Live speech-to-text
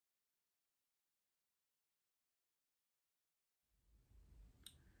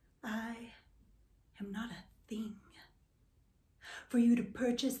am not a thing for you to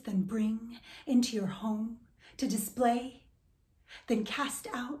purchase, then bring into your home, to display, then cast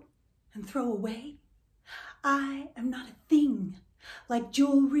out and throw away. I am not a thing like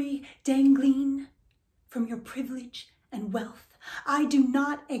jewelry dangling from your privilege and wealth. I do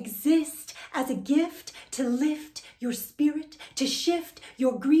not exist as a gift to lift your spirit, to shift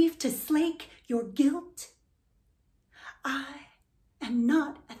your grief, to slake your guilt. I am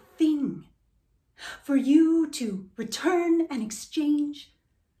not a thing for you to return and exchange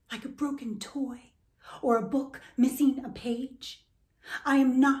like a broken toy or a book missing a page. I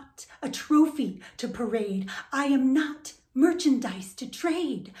am not a trophy to parade. I am not merchandise to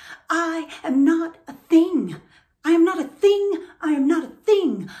trade. I am not a thing. I am not a thing. I am not a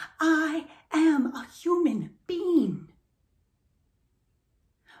thing. I am a human being.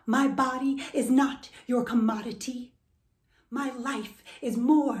 My body is not your commodity. My life is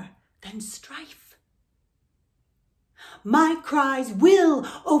more than strife. My cries will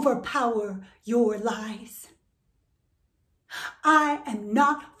overpower your lies. I am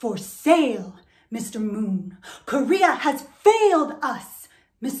not for sale, Mr. Moon. Korea has failed us,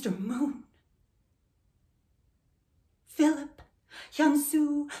 Mr. Moon. Phillip,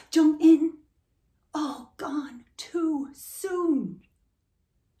 Hyunsu, Jeong-In, all gone too soon.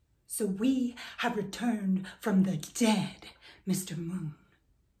 So we have returned from the dead, Mr. Moon,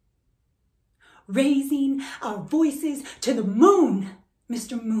 raising our voices to the moon,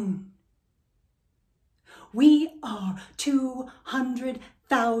 Mr. Moon. We are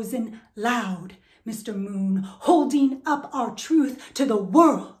 200,000 loud, Mr. Moon, holding up our truth to the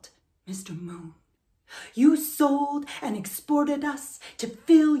world, Mr. Moon. You sold and exported us to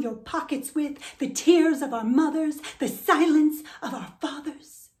fill your pockets with the tears of our mothers, the silence of our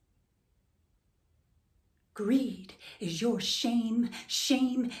fathers. Greed is your shame,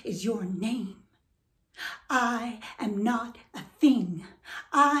 shame is your name. I am not a thing.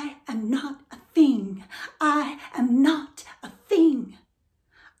 I am not a thing. I am not a thing.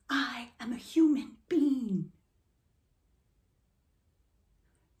 I am a human being.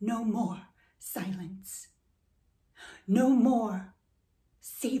 No more silence. No more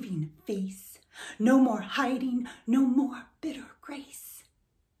saving face. No more hiding. No more bitter grace.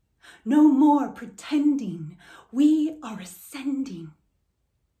 No more pretending. We are ascending.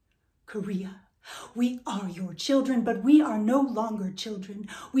 Korea, we are your children, but we are no longer children.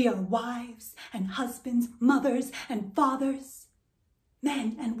 We are wives and husbands, mothers and fathers,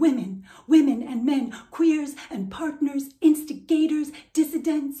 men and women, women and men, queers and partners, instigators,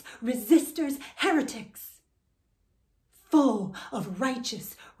 dissidents, resistors, heretics, full of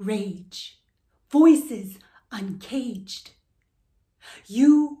righteous rage, voices uncaged.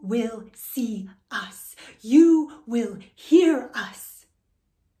 You will see us. You will hear us.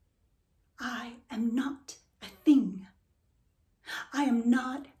 I am not a thing. I am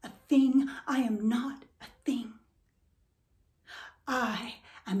not a thing. I am not a thing. I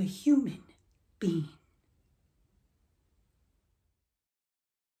am a human being.